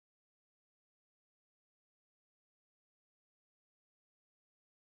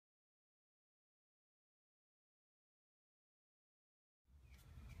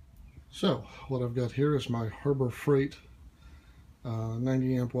So what I've got here is my Harbor Freight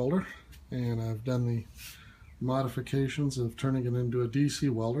 90 amp welder, and I've done the modifications of turning it into a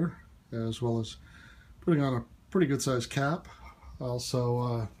DC welder, as well as putting on a pretty good sized cap. I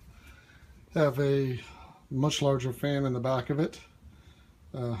also have a much larger fan in the back of it.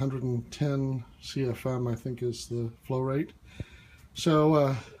 110 CFM I think is the flow rate.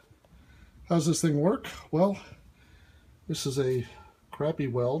 So how's this thing work? Well, this is a crappy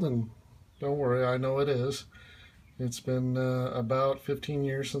weld, and don't worry, I know it is. It's been about 15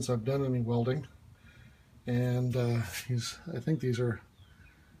 years since I've done any welding, and I think these are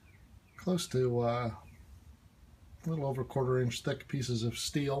close to a little over 1/4 inch thick pieces of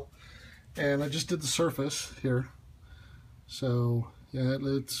steel, and I just did the surface here. So yeah,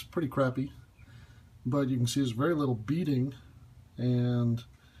 it's pretty crappy, but you can see there's very little beading, and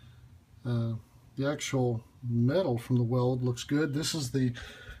the actual metal from the weld looks good. This is the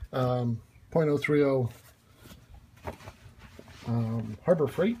 0.030 Harbor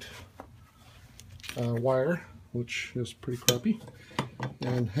Freight wire, which is pretty crappy.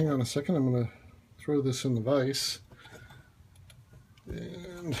 And hang on a second, I'm going to throw this in the vise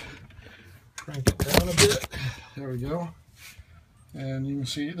and crank it down a bit. There we go. And you can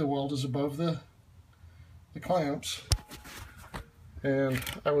see the weld is above the clamps. And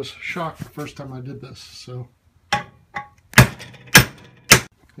I was shocked the first time I did this, so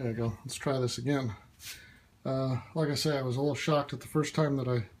there you go. Let's try this again. Like I say, I was a little shocked at the first time that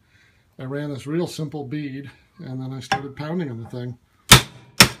I ran this real simple bead, and then I started pounding on the thing.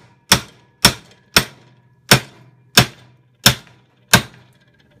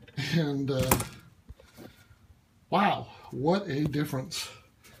 And wow, what a difference.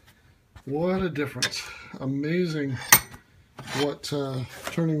 What a difference. Amazing what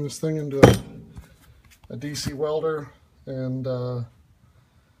turning this thing into a DC welder and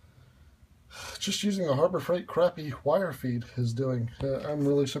just using the Harbor Freight crappy wire feed is doing. I'm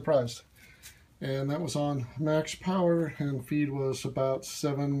really surprised. And that was on max power, and feed was about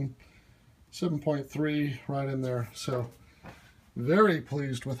 7.3 right in there. So very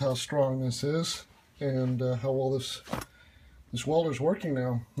pleased with how strong this is, and how well this welder's working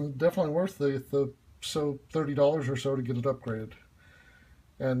now. Definitely worth the $30 or so to get it upgraded.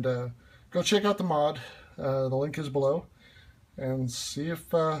 And go check out the mod. The link is below, and see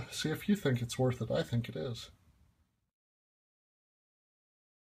if you think it's worth it. I think it is.